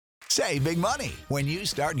Save big money when you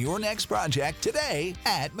start your next project today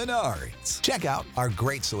at Menards. Check out our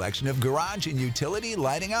great selection of garage and utility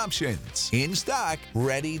lighting options. In stock,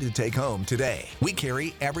 ready to take home today. We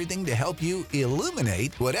carry everything to help you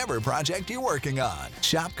illuminate whatever project you're working on.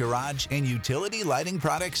 Shop garage and utility lighting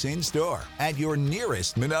products in store at your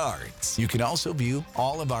nearest Menards. You can also view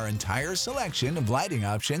all of our entire selection of lighting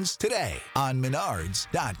options today on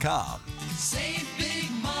Menards.com. Save big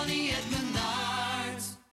money at Menards.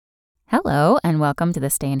 Hello, and welcome to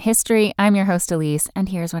This Day in History. I'm your host, Elise, and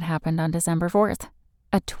here's what happened on December 4th.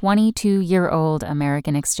 A 22-year-old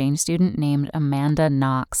American exchange student named Amanda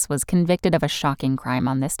Knox was convicted of a shocking crime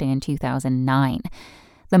on this day in 2009.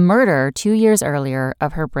 The murder 2 years earlier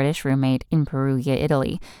of her British roommate in Perugia,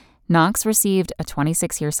 Italy. Knox received a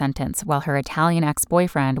 26-year sentence, while her Italian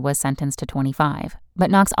ex-boyfriend was sentenced to 25. But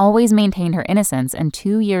Knox always maintained her innocence, and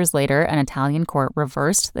 2 years later, an Italian court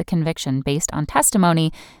reversed the conviction based on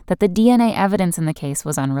testimony that the DNA evidence in the case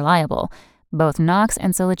was unreliable. Both Knox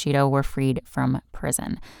and Solicito were freed from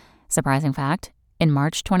prison. Surprising fact, in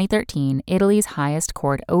March 2013, Italy's highest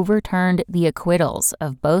court overturned the acquittals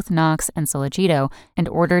of both Knox and Solicito and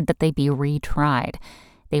ordered that they be retried.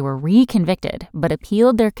 They were reconvicted, but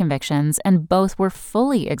appealed their convictions, and both were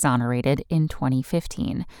fully exonerated in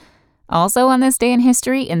 2015. Also on this day in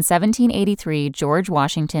history, in 1783, George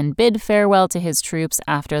Washington bid farewell to his troops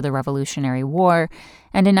after the Revolutionary War,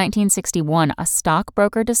 and in 1961, a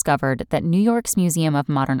stockbroker discovered that New York's Museum of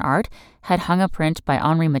Modern Art had hung a print by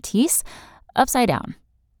Henri Matisse upside down.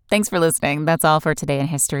 Thanks for listening. That's all for Today in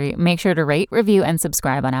History. Make sure to rate, review, and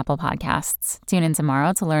subscribe on Apple Podcasts. Tune in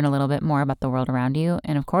tomorrow to learn a little bit more about the world around you.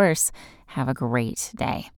 And of course, have a great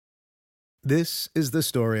day. This is the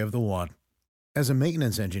story of the one. As a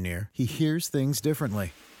maintenance engineer, he hears things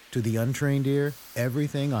differently. To the untrained ear,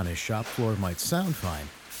 everything on his shop floor might sound fine,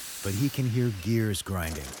 but he can hear gears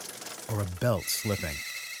grinding or a belt slipping.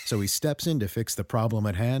 So he steps in to fix the problem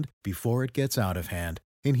at hand before it gets out of hand.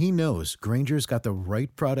 And he knows Grainger's got the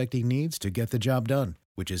right product he needs to get the job done,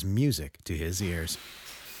 which is music to his ears.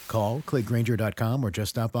 Call, click Grainger.com, or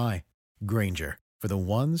just stop by. Grainger, for the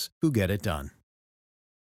ones who get it done.